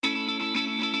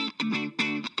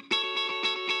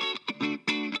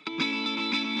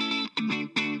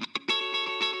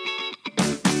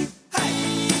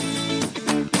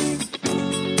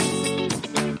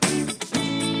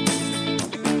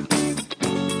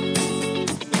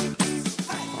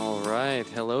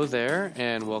right, hello there,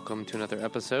 and welcome to another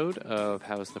episode of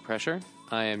How's the Pressure?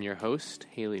 I am your host,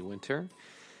 Haley Winter,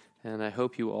 and I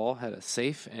hope you all had a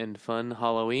safe and fun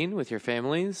Halloween with your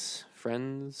families,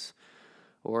 friends,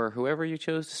 or whoever you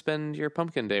chose to spend your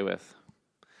pumpkin day with.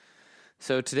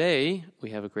 So today,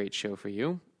 we have a great show for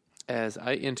you, as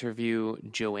I interview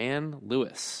Joanne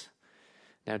Lewis.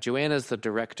 Now, Joanne is the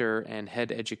director and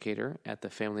head educator at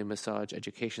the Family Massage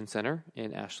Education Center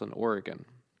in Ashland, Oregon.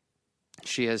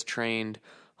 She has trained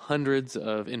hundreds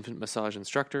of infant massage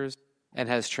instructors and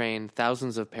has trained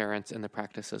thousands of parents in the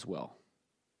practice as well.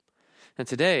 And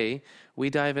today,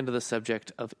 we dive into the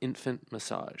subject of infant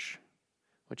massage,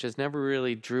 which has never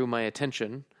really drew my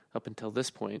attention up until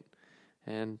this point,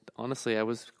 and honestly, I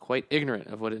was quite ignorant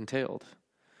of what it entailed.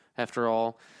 After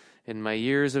all, in my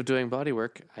years of doing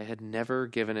bodywork, I had never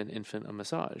given an infant a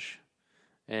massage,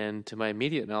 and to my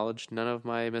immediate knowledge, none of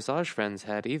my massage friends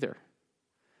had either.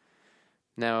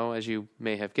 Now, as you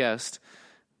may have guessed,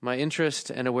 my interest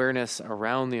and awareness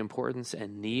around the importance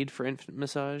and need for infant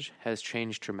massage has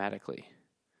changed dramatically.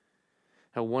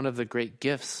 Now, one of the great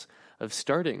gifts of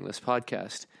starting this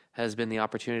podcast has been the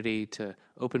opportunity to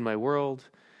open my world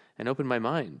and open my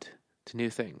mind to new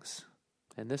things,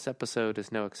 and this episode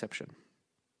is no exception.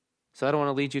 So I don't want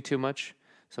to lead you too much,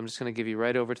 so I'm just going to give you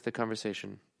right over to the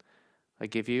conversation. I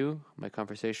give you my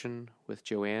conversation with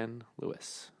Joanne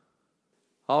Lewis.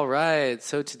 All right,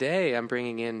 so today I'm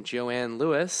bringing in Joanne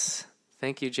Lewis.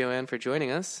 Thank you, Joanne, for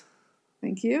joining us.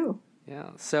 Thank you. Yeah,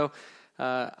 so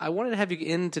I wanted to have you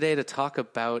in today to talk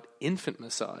about infant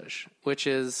massage, which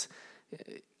is,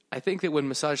 I think that when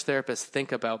massage therapists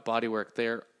think about bodywork,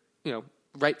 they're,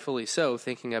 rightfully so,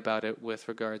 thinking about it with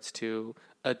regards to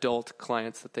adult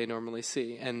clients that they normally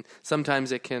see, and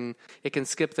sometimes it can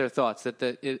skip their thoughts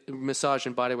that massage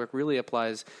and bodywork really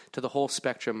applies to the whole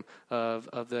spectrum of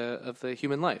the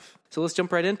human life. So let's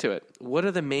jump right into it. What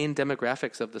are the main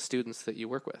demographics of the students that you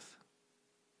work with?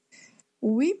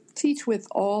 We teach with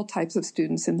all types of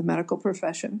students in the medical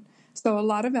profession. So a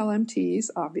lot of LMTs,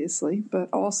 obviously, but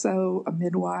also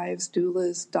midwives,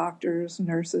 doulas, doctors,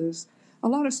 nurses, a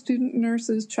lot of student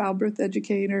nurses, childbirth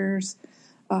educators,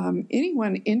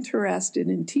 anyone interested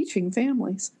in teaching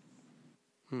families.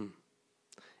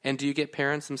 And do you get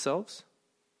parents themselves?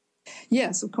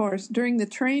 Yes, of course. During the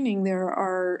training, there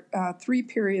are 3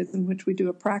 periods in which we do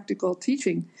a practical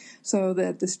teaching so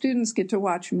that the students get to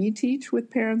watch me teach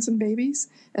with parents and babies,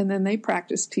 and then they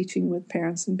practice teaching with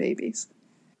parents and babies,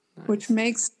 nice. Which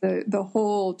makes the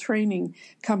whole training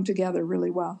come together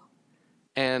really well.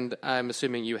 And I'm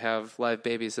assuming you have live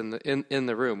babies in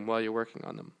the room while you're working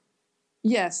on them.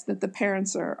 Yes, that the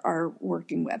parents are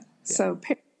working with. Yeah. So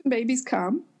parents and babies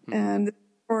come, and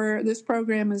this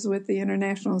program is with the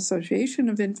International Association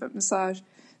of Infant Massage,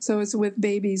 so it's with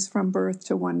babies from birth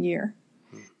to 1 year.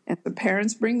 And the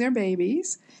parents bring their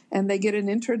babies, and they get an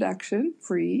introduction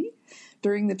free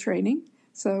during the training.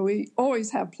 So we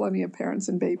always have plenty of parents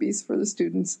and babies for the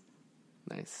students.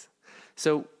 Nice.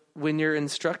 So when you're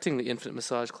instructing the infant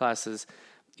massage classes,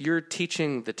 you're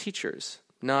teaching the teachers,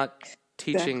 not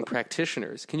teaching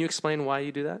practitioners. Can you explain why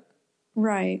you do that?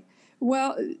 Right.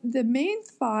 Well, the main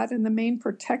thought and the main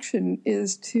protection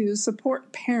is to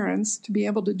support parents to be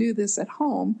able to do this at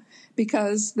home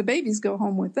because the babies go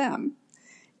home with them.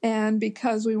 And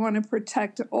because we want to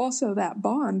protect also that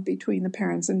bond between the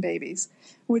parents and babies,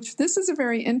 which this is a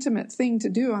very intimate thing to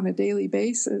do on a daily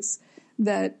basis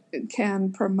that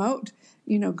can promote,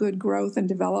 good growth and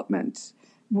development,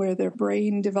 where their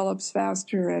brain develops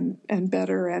faster and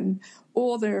better, and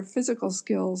all their physical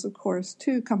skills, of course,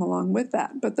 too, come along with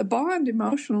that. But the bond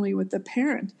emotionally with the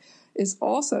parent is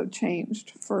also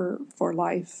changed for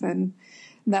life, and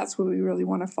that's what we really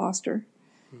want to foster.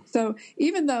 So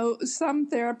even though some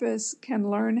therapists can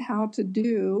learn how to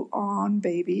do on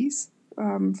babies,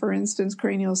 for instance,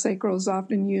 cranial sacral is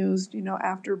often used,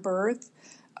 after birth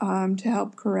to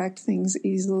help correct things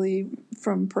easily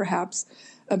from perhaps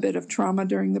a bit of trauma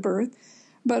during the birth.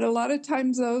 But a lot of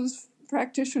times those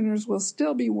practitioners will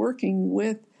still be working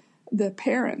with the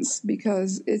parents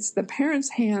because it's the parents'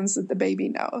 hands that the baby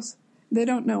knows. They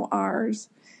don't know ours,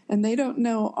 and they don't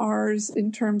know ours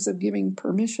in terms of giving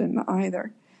permission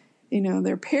either.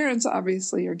 Their parents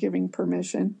obviously are giving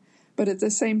permission, but at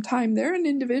the same time, they're an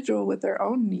individual with their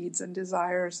own needs and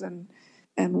desires and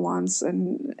wants,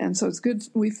 and so it's good,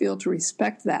 we feel, to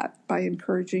respect that by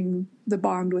encouraging the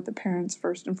bond with the parents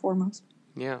first and foremost.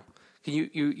 Yeah.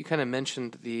 You kind of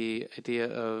mentioned the idea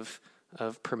of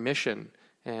permission,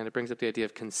 and it brings up the idea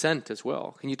of consent as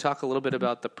well. Can you talk a little bit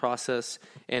about the process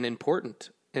and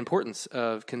importance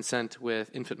of consent with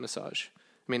infant massage?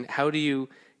 I mean, how do you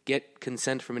get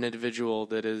consent from an individual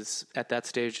that is at that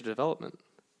stage of development.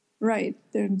 Right.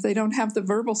 They don't have the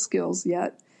verbal skills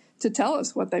yet to tell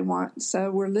us what they want.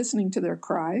 So we're listening to their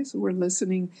cries. We're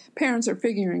listening. Parents are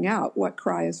figuring out what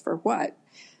cry is for what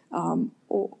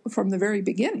from the very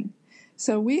beginning.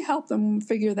 So we help them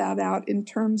figure that out in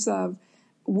terms of,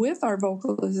 with our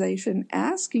vocalization,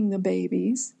 asking the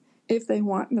babies if they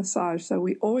want massage. So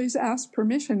we always ask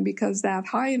permission, because that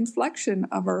high inflection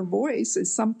of our voice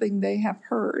is something they have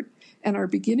heard and are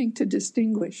beginning to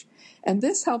distinguish. And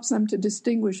this helps them to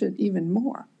distinguish it even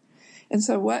more. And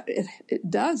so what it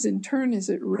does in turn is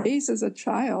it raises a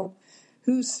child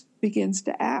who begins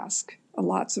to ask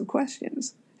lots of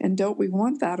questions. And don't we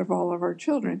want that of all of our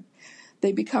children?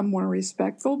 They become more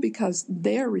respectful because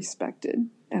they're respected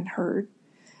and heard.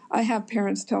 I have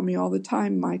parents tell me all the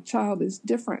time, my child is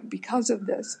different because of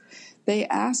this. They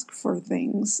ask for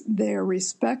things. They're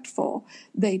respectful.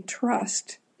 They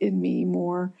trust in me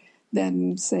more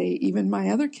than, say, even my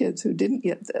other kids who didn't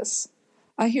get this.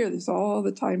 I hear this all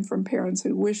the time from parents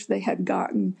who wish they had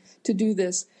gotten to do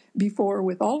this before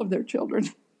with all of their children.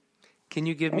 Can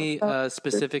you give me a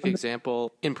specific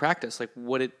example in practice, like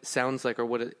what it sounds like or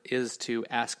what it is to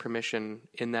ask permission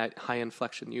in that high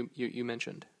inflection you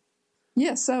mentioned?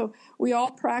 Yes, so we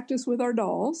all practice with our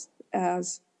dolls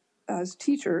as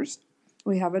teachers.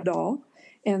 We have a doll,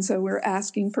 and so we're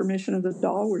asking permission of the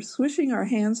doll. We're swishing our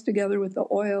hands together with the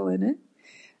oil in it,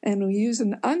 and we use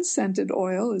an unscented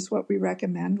oil is what we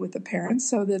recommend with the parents,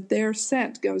 so that their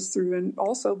scent goes through and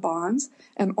also bonds,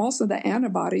 and also the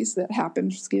antibodies that happen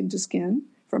skin to skin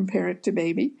from parent to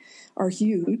baby are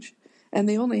huge, and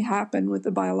they only happen with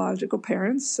the biological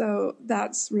parents, so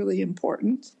that's really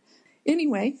important.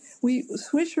 Anyway, we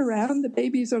swish around. The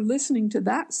babies are listening to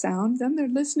that sound. Then they're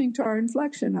listening to our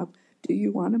inflection of, do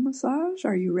you want a massage?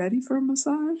 Are you ready for a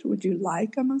massage? Would you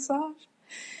like a massage?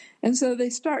 And so they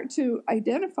start to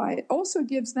identify. It also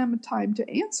gives them a time to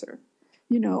answer.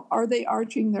 You know, are they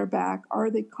arching their back? Are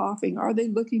they coughing? Are they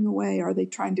looking away? Are they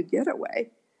trying to get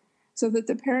away? So that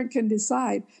the parent can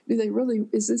decide,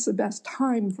 is this the best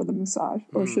time for the massage?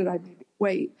 Or should I maybe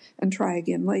wait and try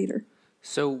again later?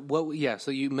 So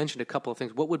so you mentioned a couple of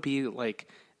things. What would be like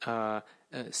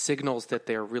signals that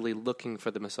they're really looking for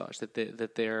the massage,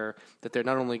 that they're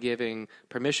not only giving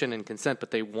permission and consent, but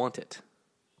they want it?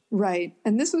 Right.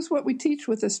 And this is what we teach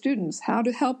with the students, how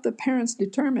to help the parents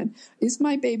determine, is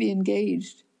my baby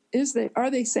engaged? Are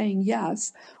they saying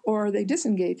yes, or are they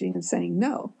disengaging and saying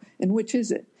no? And which is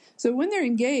it? So when they're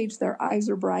engaged, their eyes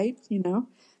are bright,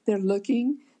 they're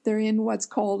looking, they're in what's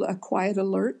called a quiet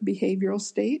alert behavioral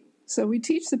state. So we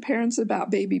teach the parents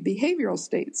about baby behavioral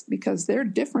states because they're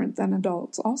different than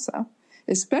adults also,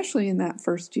 especially in that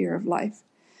first year of life.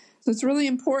 So it's really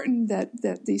important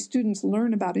that these students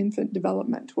learn about infant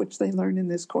development, which they learn in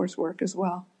this coursework as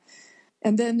well.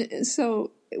 And then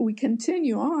so we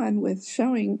continue on with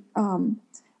showing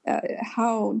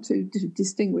how to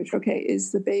distinguish, okay,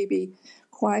 is the baby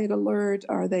quiet alert?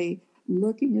 Are they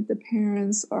looking at the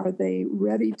parents? Are they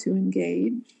ready to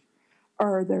engage?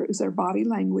 Is their body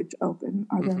language open?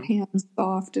 Are their hands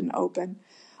soft and open?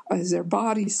 Is their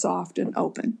body soft and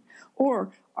open?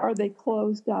 Or are they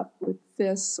closed up with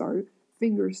fists or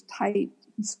fingers tight,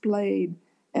 splayed,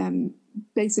 and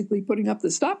basically putting up the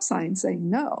stop sign saying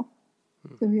no?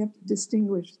 So we have to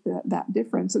distinguish that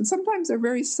difference. And sometimes they're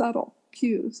very subtle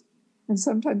cues, and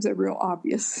sometimes they're real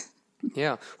obvious.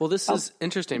 Yeah. Well, this is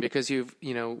interesting because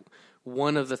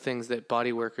one of the things that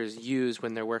body workers use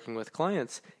when they're working with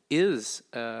clients is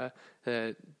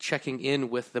checking in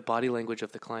with the body language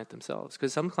of the client themselves,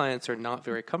 because some clients are not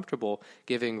very comfortable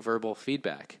giving verbal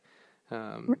feedback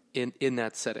in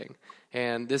that setting.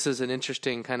 And this is an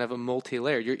interesting kind of a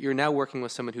multi-layer. You're now working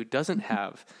with someone who doesn't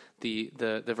have the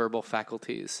verbal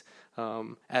faculties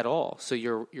at all. So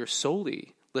you're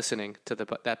solely listening to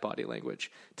that body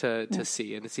language to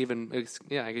see. And it's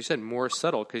like you said, more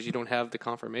subtle because you don't have the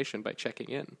confirmation by checking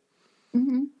in.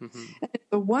 It's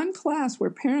the one class where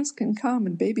parents can come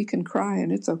and baby can cry and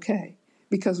it's okay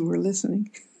because we're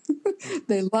listening.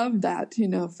 They love that,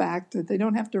 fact that they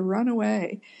don't have to run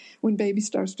away when baby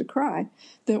starts to cry,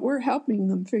 that we're helping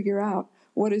them figure out,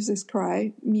 what does this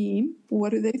cry mean?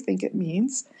 What do they think it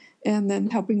means? And then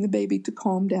helping the baby to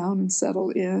calm down and settle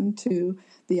into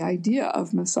the idea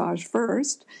of massage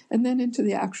first, and then into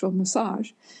the actual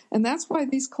massage. And that's why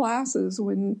these classes,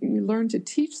 when you learn to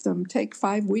teach them, take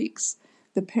 5 weeks.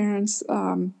 The parents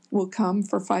will come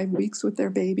for 5 weeks with their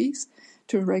babies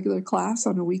to a regular class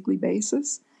on a weekly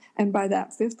basis. And by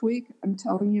that 5th week, I'm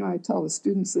telling you, I tell the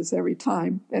students this every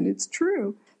time, and it's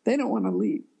true, they don't want to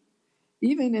leave.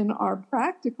 Even in our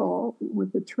practical,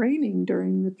 with the training,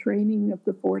 during the training of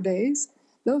the 4 days,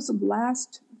 those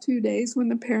last 2 days when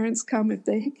the parents come, if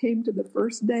they came to the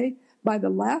first day, by the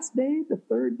last day, the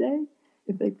third day,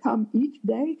 if they come each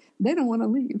day, they don't want to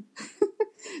leave.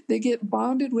 They get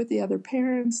bonded with the other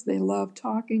parents. They love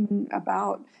talking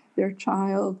about their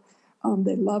child.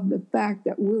 They love the fact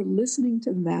that we're listening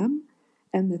to them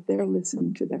and that they're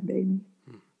listening to their baby.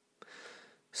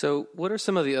 So what are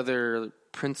some of the other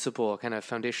principal kind of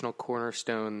foundational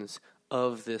cornerstones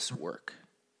of this work?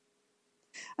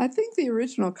 I think the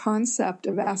original concept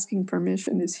of asking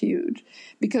permission is huge,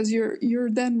 because you're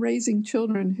then raising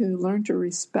children who learn to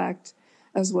respect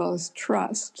as well as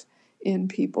trust in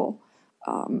people,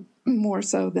 more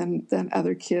so than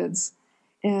other kids.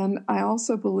 And I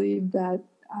also believe that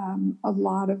a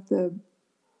lot of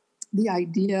the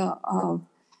idea of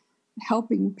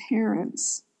helping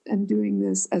parents and doing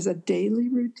this as a daily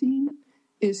routine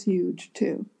is huge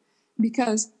too,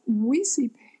 because we see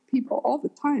people all the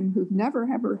time who've never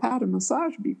ever had a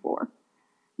massage before.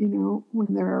 You know,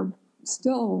 when there are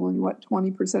still only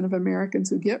 20% of Americans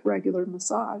who get regular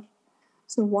massage.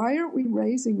 So why aren't we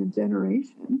raising a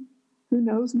generation who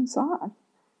knows massage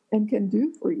and can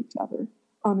do for each other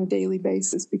on a daily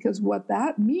basis? Because what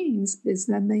that means is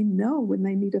then they know when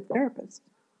they need a therapist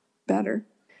better,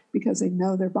 because they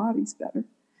know their bodies better.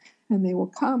 And they will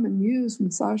come and use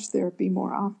massage therapy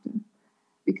more often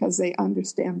because they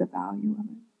understand the value of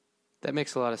it. That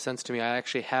makes a lot of sense to me. I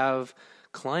actually have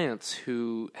clients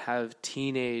who have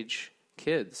teenage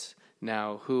kids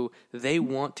now who they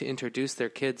want to introduce their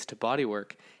kids to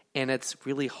bodywork, and it's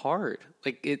really hard.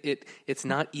 Like it's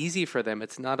not easy for them.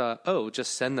 It's not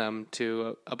just send them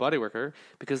to a bodyworker,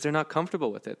 because they're not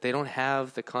comfortable with it. They don't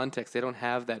have the context. They don't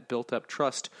have that built up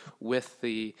trust with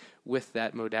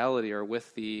that modality or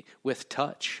with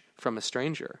touch from a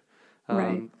stranger.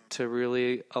 Right. To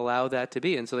really allow that to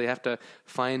be. And so they have to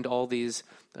find all these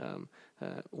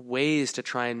ways to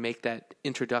try and make that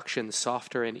introduction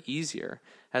softer and easier,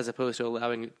 as opposed to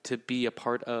allowing it to be a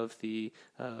part of the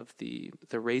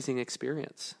raising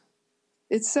experience.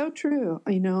 It's so true.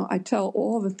 You know, I tell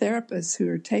all the therapists who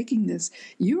are taking this,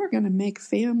 you are going to make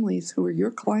families who are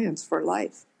your clients for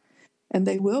life. And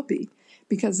they will be,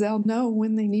 because they'll know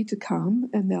when they need to come,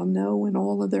 and they'll know when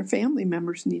all of their family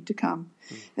members need to come.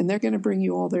 And they're going to bring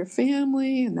you all their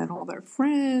family and then all their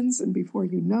friends. And before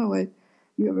you know it,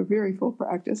 you have a very full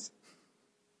practice.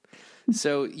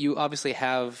 So you obviously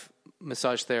have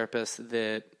massage therapists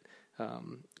that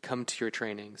come to your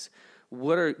trainings.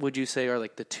 What would you say are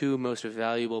like the two most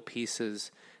valuable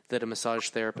pieces that a massage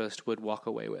therapist would walk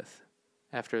away with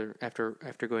after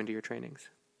going to your trainings?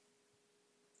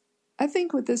 I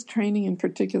think with this training in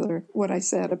particular, what I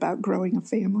said about growing a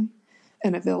family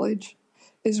and a village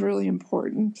is really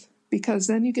important, because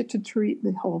then you get to treat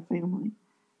the whole family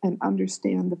and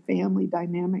understand the family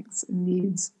dynamics and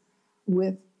needs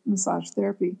with massage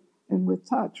therapy and with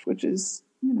touch, which is,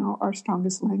 you know, our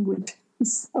strongest language.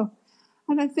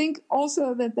 And I think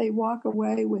also that they walk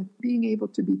away with being able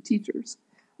to be teachers,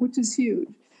 which is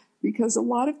huge, because a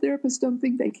lot of therapists don't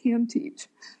think they can teach.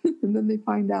 And then they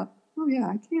find out, oh yeah,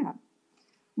 I can,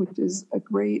 which is a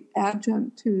great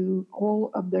adjunct to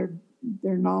all of their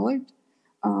knowledge.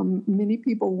 Many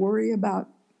people worry about,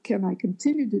 can I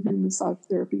continue to do massage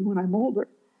therapy when I'm older?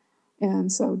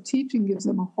 And so teaching gives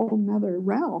them a whole nother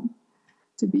realm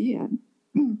to be in,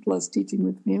 plus teaching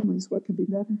with families, what could be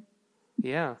better?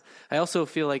 Yeah. I also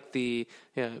feel like the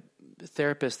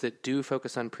therapists that do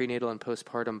focus on prenatal and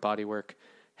postpartum bodywork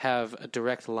have a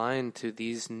direct line to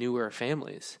these newer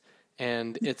families.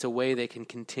 And it's a way they can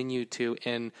continue to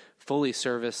and fully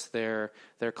service their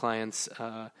clients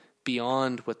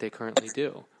beyond what they currently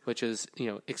do, which is, you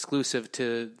know, exclusive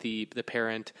to the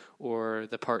parent or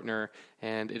the partner,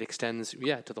 and it extends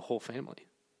to the whole family.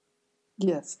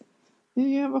 Yes.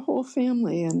 You have a whole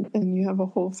family, and you have a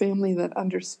whole family that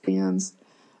understands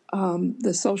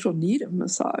the social need of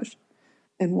massage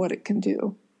and what it can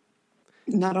do,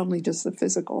 not only just the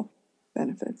physical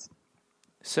benefits.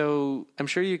 So I'm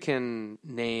sure you can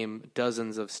name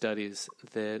dozens of studies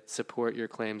that support your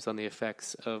claims on the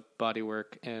effects of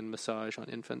bodywork and massage on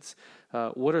infants.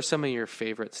 What are some of your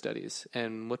favorite studies,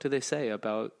 and what do they say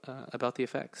about the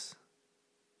effects?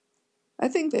 I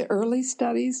think the early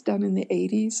studies done in the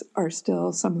 80s are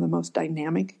still some of the most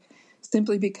dynamic,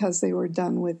 simply because they were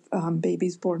done with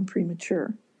babies born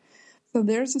premature. So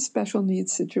there's a special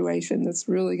needs situation that's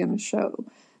really going to show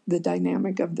the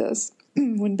dynamic of this.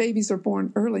 When babies are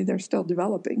born early, they're still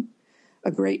developing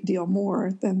a great deal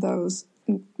more than those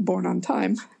born on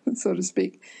time, so to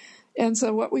speak. And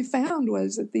so what we found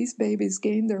was that these babies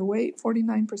gained their weight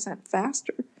 49%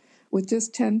 faster with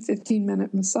just 10,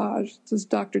 15-minute massage. This is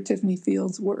Dr. Tiffany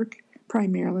Fields' work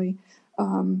primarily,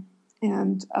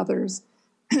 and others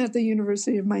at the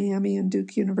University of Miami and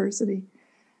Duke University.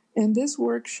 And this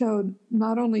work showed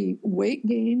not only weight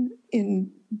gain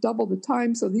in double the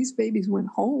time, so these babies went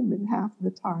home in half the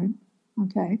time,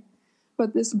 okay,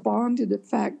 but this bonded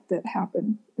effect that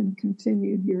happened and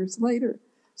continued years later.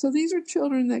 So these are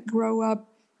children that grow up,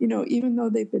 even though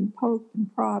they've been poked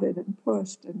and prodded and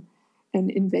pushed and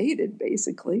invaded,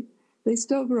 basically, they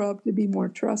still grow up to be more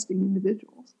trusting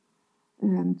individuals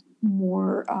and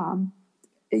more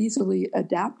easily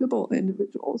adaptable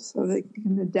individuals, so they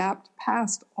can adapt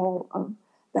past all of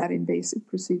that invasive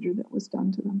procedure that was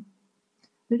done to them.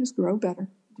 They just grow better,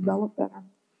 develop better,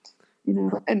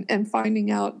 and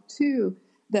finding out too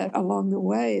that along the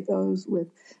way, those with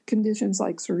conditions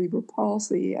like cerebral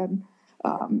palsy and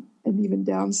even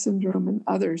Down syndrome and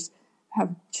others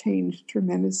have changed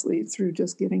tremendously through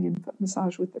just getting infant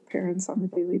massage with their parents on a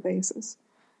daily basis.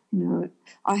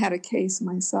 I had a case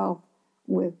myself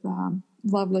with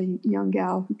lovely young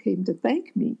gal who came to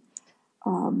thank me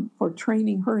for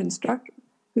training her instructor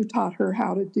who taught her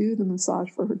how to do the massage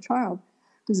for her child,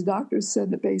 because doctors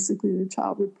said that basically the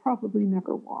child would probably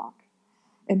never walk.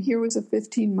 And here was a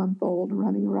 15-month-old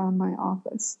running around my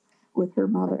office with her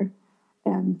mother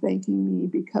and thanking me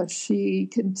because she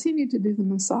continued to do the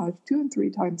massage 2 and 3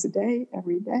 times a day,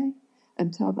 every day,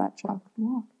 until that child could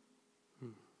walk.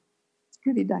 It's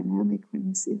pretty dynamic when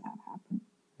you see that happen.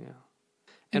 Yeah.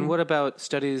 And what about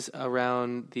studies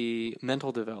around the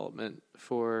mental development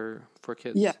for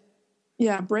kids?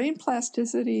 Yeah, brain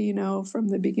plasticity, from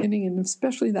the beginning, and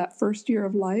especially that first year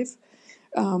of life,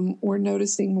 we're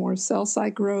noticing more cell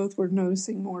site growth, we're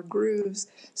noticing more grooves.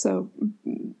 So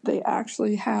they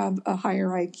actually have a higher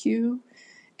IQ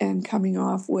and coming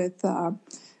off with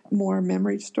more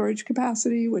memory storage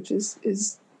capacity, which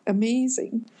is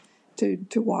amazing to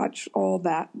watch all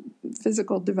that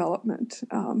physical development.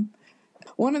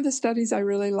 One of the studies I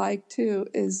really like, too,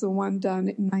 is the one done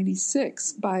in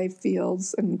 96 by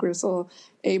Fields and Grisel,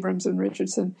 Abrams, and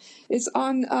Richardson. It's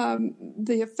on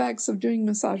the effects of doing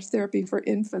massage therapy for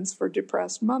infants for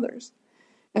depressed mothers.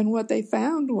 And what they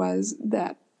found was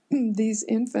that these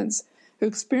infants who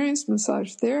experienced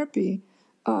massage therapy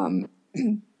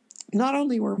not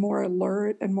only were more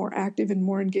alert and more active and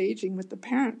more engaging with the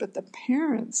parent, but the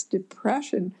parents'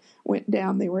 depression went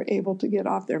down. They were able to get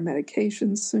off their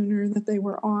medications sooner that they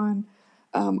were on.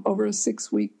 Over a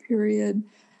 6-week period,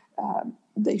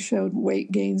 they showed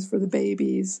weight gains for the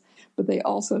babies, but they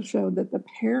also showed that the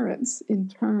parents, in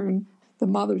turn, the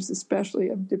mothers especially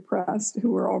of depressed,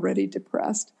 who were already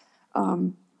depressed,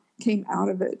 came out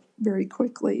of it very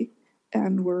quickly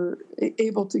and were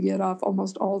able to get off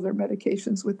almost all of their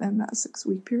medications within that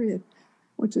 6-week period,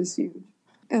 which is huge.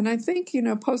 And I think,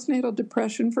 postnatal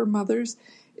depression for mothers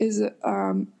is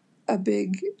a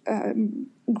big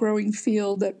growing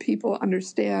field that people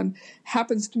understand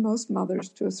happens to most mothers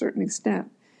to a certain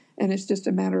extent, and it's just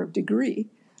a matter of degree.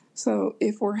 So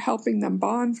if we're helping them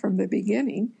bond from the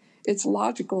beginning, it's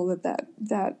logical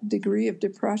that degree of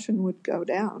depression would go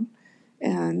down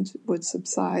and would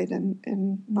subside,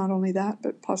 and not only that,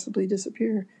 but possibly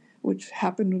disappear, which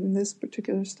happened in this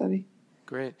particular study.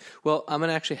 Great. Well, I'm going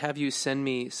to actually have you send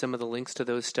me some of the links to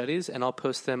those studies, and I'll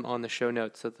post them on the show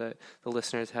notes so that the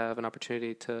listeners have an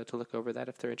opportunity to look over that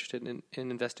if they're interested in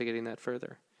investigating that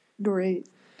further. Great.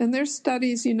 And there's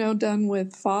studies, done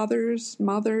with fathers,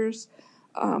 mothers,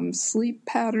 sleep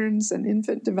patterns, and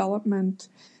infant development.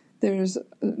 There's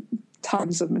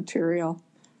tons of material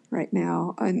right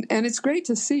now. And it's great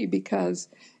to see because,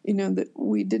 that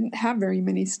we didn't have very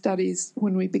many studies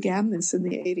when we began this in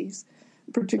the 80s,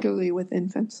 particularly with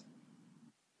infants.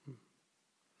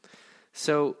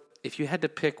 So if you had to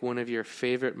pick one of your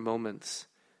favorite moments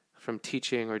from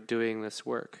teaching or doing this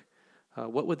work,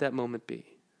 what would that moment be?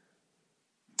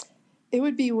 It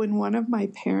would be when one of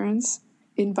my parents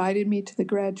invited me to the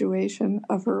graduation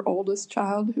of her oldest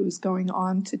child who was going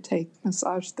on to take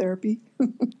massage therapy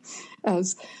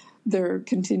as their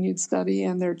continued study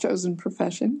and their chosen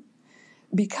profession,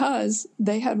 because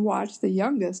they had watched the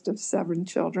youngest of 7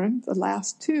 children, the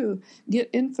last 2, get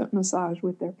infant massage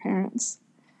with their parents.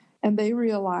 And they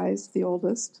realized, the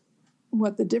oldest,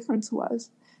 what the difference was.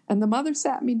 And the mother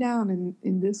sat me down, and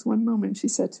in this one moment, she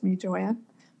said to me, "Joanne,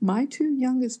 my 2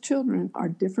 youngest children are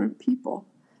different people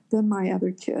than my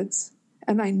other kids.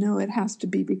 And I know it has to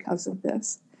be because of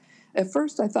this." At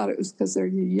first, I thought it was because they're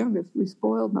the youngest. We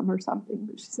spoiled them or something.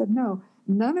 But she said, "No,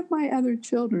 none of my other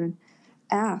children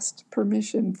asked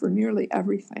permission for nearly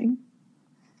everything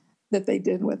that they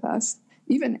did with us,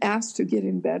 even asked to get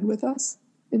in bed with us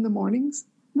in the mornings.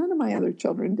 None of my other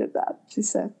children did that," she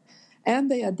said.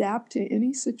 And they adapt to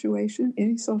any situation,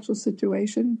 any social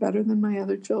situation, better than my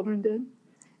other children did.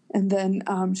 And then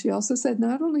she also said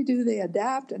not only do they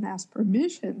adapt and ask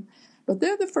permission, but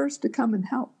they're the first to come and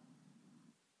help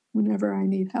whenever I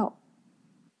need help.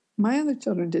 My other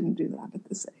children didn't do that at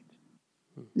this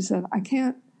age. She said, I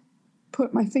can't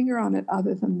put my finger on it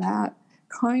other than that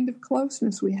kind of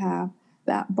closeness we have,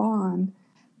 that bond,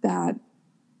 that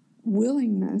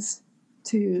willingness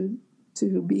to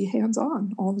be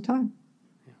hands-on all the time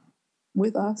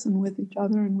with us and with each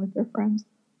other and with their friends.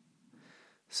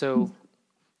 So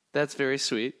that's very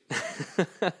sweet.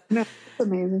 No, it's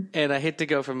amazing. And I hate to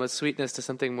go from a sweetness to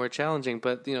something more challenging,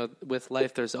 but with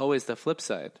life, there's always the flip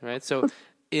side, right? So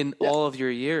in all of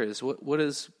your years, what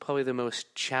is probably the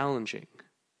most challenging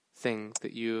thing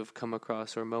that you've come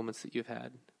across or moments that you've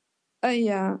had?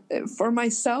 Yeah, for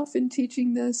myself in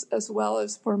teaching this as well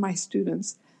as for my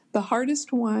students, the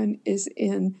hardest one is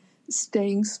in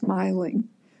staying smiling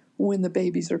when the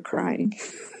babies are crying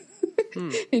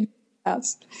in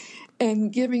class,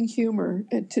 and giving humor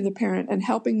to the parent and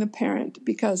helping the parent,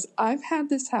 because I've had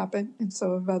this happen, and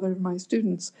so have other of my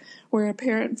students, where a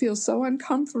parent feels so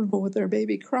uncomfortable with their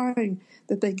baby crying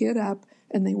that they get up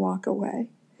and they walk away.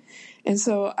 And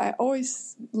so I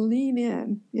always lean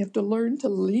in. You have to learn to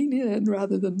lean in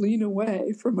rather than lean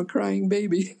away from a crying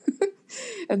baby.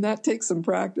 And that takes some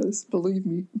practice, believe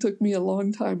me. It took me a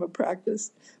long time of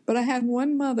practice. But I had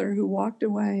one mother who walked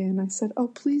away, and I said, oh,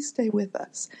 please stay with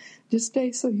us. Just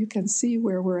stay so you can see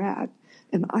where we're at.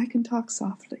 And I can talk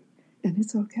softly, and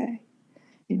it's okay,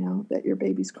 that your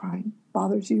baby's crying.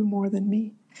 Bothers you more than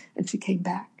me. And she came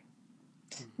back.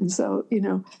 And so,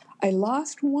 I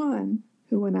lost one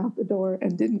who went out the door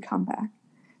and didn't come back.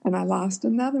 And I lost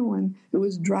another one who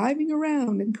was driving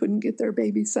around and couldn't get their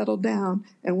baby settled down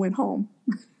and went home.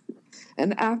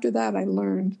 And after that, I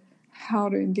learned how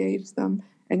to engage them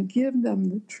and give them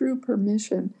the true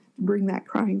permission to bring that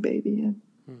crying baby in.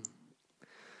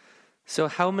 So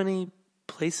how many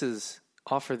places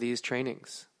offer these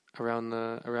trainings around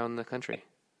the country?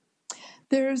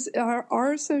 There's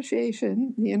our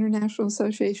association, the International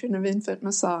Association of Infant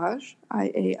Massage,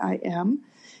 IAIM.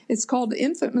 It's called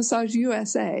Infant Massage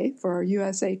USA for our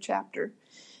USA chapter.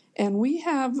 And we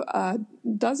have a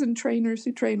dozen trainers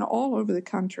who train all over the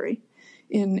country,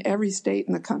 in every state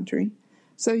in the country.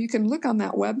 So you can look on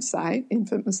that website,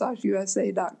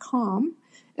 infantmassageusa.com,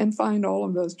 and find all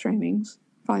of those trainings.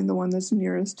 Find the one that's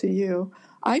nearest to you.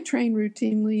 I train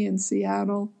routinely in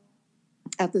Seattle,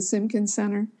 at the Simpkins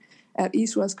Center, at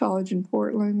East West College in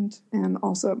Portland, and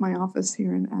also at my office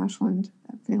here in Ashland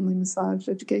at Family Massage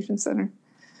Education Center.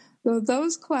 So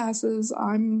those classes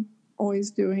I'm always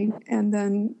doing, and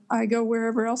then I go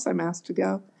wherever else I'm asked to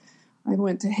go. I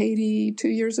went to Haiti 2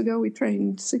 years ago. We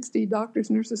trained 60 doctors,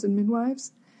 nurses, and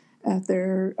midwives at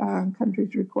their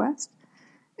country's request.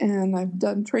 And I've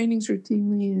done trainings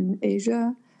routinely in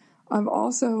Asia. I've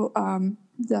also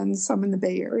done some in the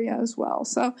Bay Area as well.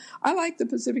 So I like the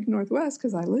Pacific Northwest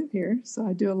because I live here, so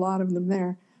I do a lot of them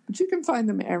there. But you can find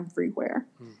them everywhere.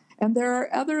 And there are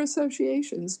other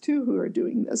associations, too, who are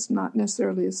doing this, not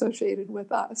necessarily associated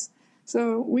with us.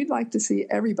 So we'd like to see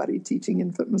everybody teaching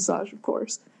infant massage, of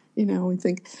course. We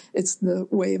think it's the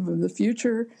wave of the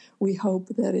future. We hope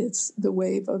that it's the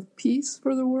wave of peace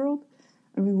for the world.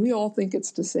 I mean, we all think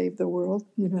it's to save the world,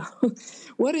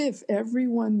 What if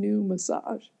everyone knew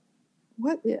massage?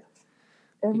 What if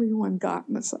everyone got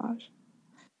massage?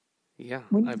 Yeah,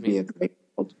 Wouldn't it be a great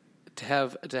world? To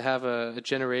have a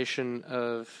generation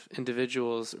of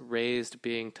individuals raised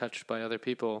being touched by other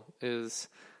people is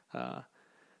a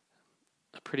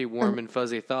pretty warm and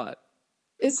fuzzy thought.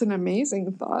 It's an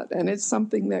amazing thought, and it's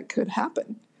something that could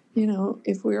happen,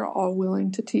 if we're all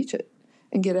willing to teach it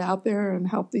and get out there and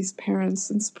help these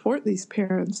parents and support these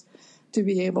parents to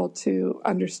be able to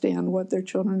understand what their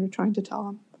children are trying to tell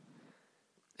them.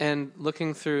 And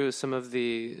looking through some of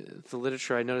the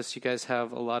literature, I noticed you guys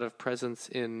have a lot of presence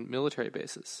in military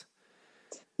bases.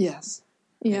 Yes.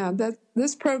 Yeah,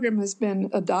 this program has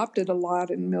been adopted a lot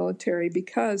in military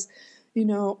because,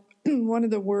 one of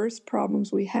the worst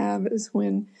problems we have is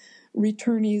when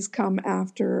returnees come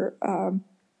after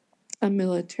a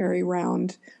military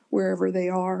round wherever they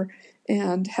are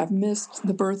and have missed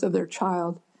the birth of their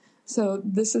child. So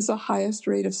this is the highest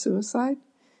rate of suicide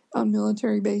on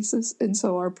military bases. And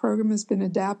so our program has been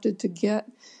adapted to get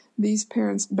these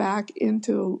parents back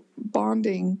into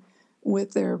bonding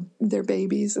with their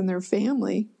babies and their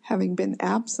family, having been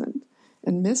absent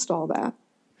and missed all that.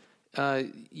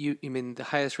 You mean the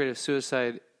highest rate of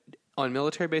suicide on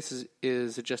military bases,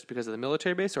 is it just because of the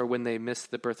military base or when they miss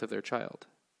the birth of their child?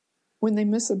 When they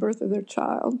miss the birth of their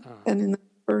child, and in the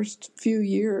first few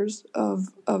years of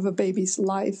a baby's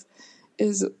life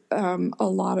is a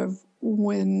lot of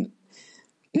when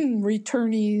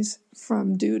returnees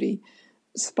from duty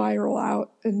spiral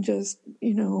out and just,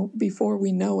 before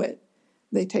we know it,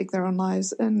 they take their own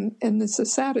lives. And it's the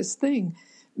saddest thing,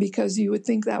 because you would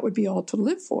think that would be all to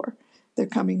live for. They're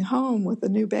coming home with a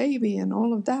new baby and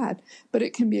all of that. But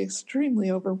it can be extremely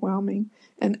overwhelming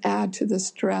and add to the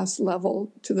stress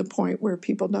level to the point where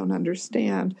people don't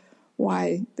understand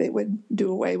why they would do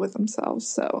away with themselves.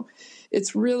 So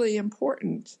it's really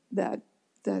important that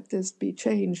this be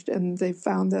changed, and they've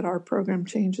found that our program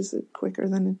changes it quicker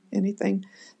than anything.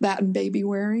 That and baby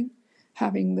wearing,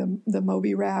 having the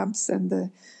Moby wraps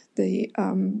and the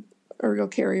ergo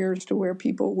carriers to where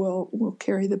people will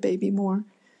carry the baby more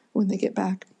when they get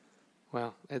back.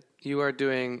 Wow. You are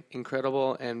doing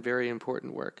incredible and very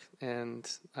important work, and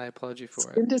I applaud you for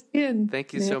Skin to skin.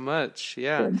 Thank you so much.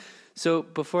 Yeah. Good. So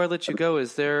before I let you go,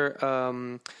 is there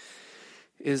a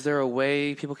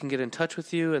way people can get in touch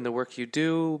with you and the work you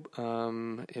do,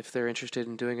 if they're interested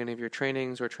in doing any of your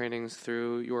trainings or trainings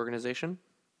through your organization?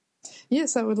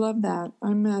 Yes, I would love that.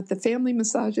 I'm at the Family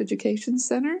Massage Education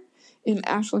Center in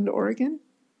Ashland, Oregon.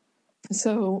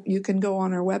 So you can go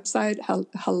on our website,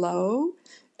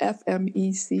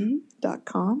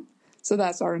 hellofmec.com. So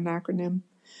that's our acronym.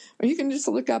 Or you can just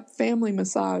look up Family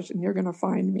Massage and you're going to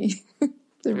find me.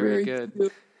 They're very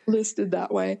good. Listed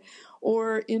that way.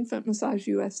 Or Infant Massage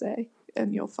USA,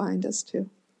 and you'll find us too.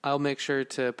 I'll make sure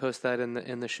to post that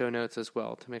in the show notes as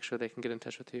well to make sure they can get in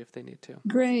touch with you if they need to.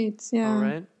 Great. Yeah. All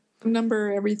right.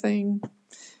 Number, everything.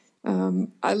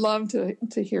 I love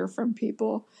to hear from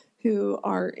people who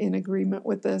are in agreement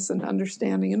with this and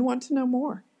understanding and want to know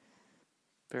more.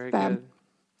 Very good.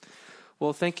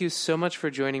 Well, thank you so much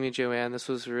for joining me, Joanne. This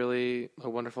was really a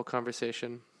wonderful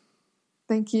conversation.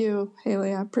 Thank you,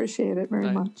 Haley. I appreciate it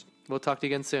very much. We'll talk to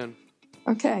you again soon.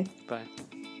 Okay. Bye.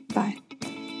 Bye.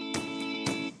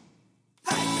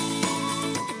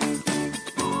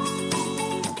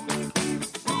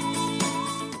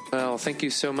 Well, thank you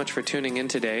so much for tuning in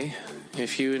today.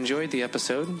 If you enjoyed the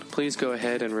episode, please go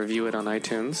ahead and review it on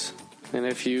iTunes. And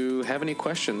if you have any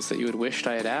questions that you had wished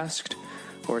I had asked,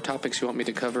 or topics you want me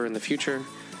to cover in the future,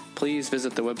 please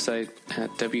visit the website at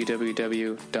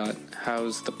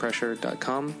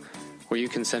www.howsthepressure.com, where you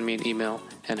can send me an email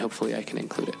and hopefully I can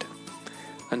include it.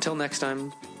 Until next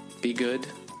time, be good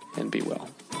and be well.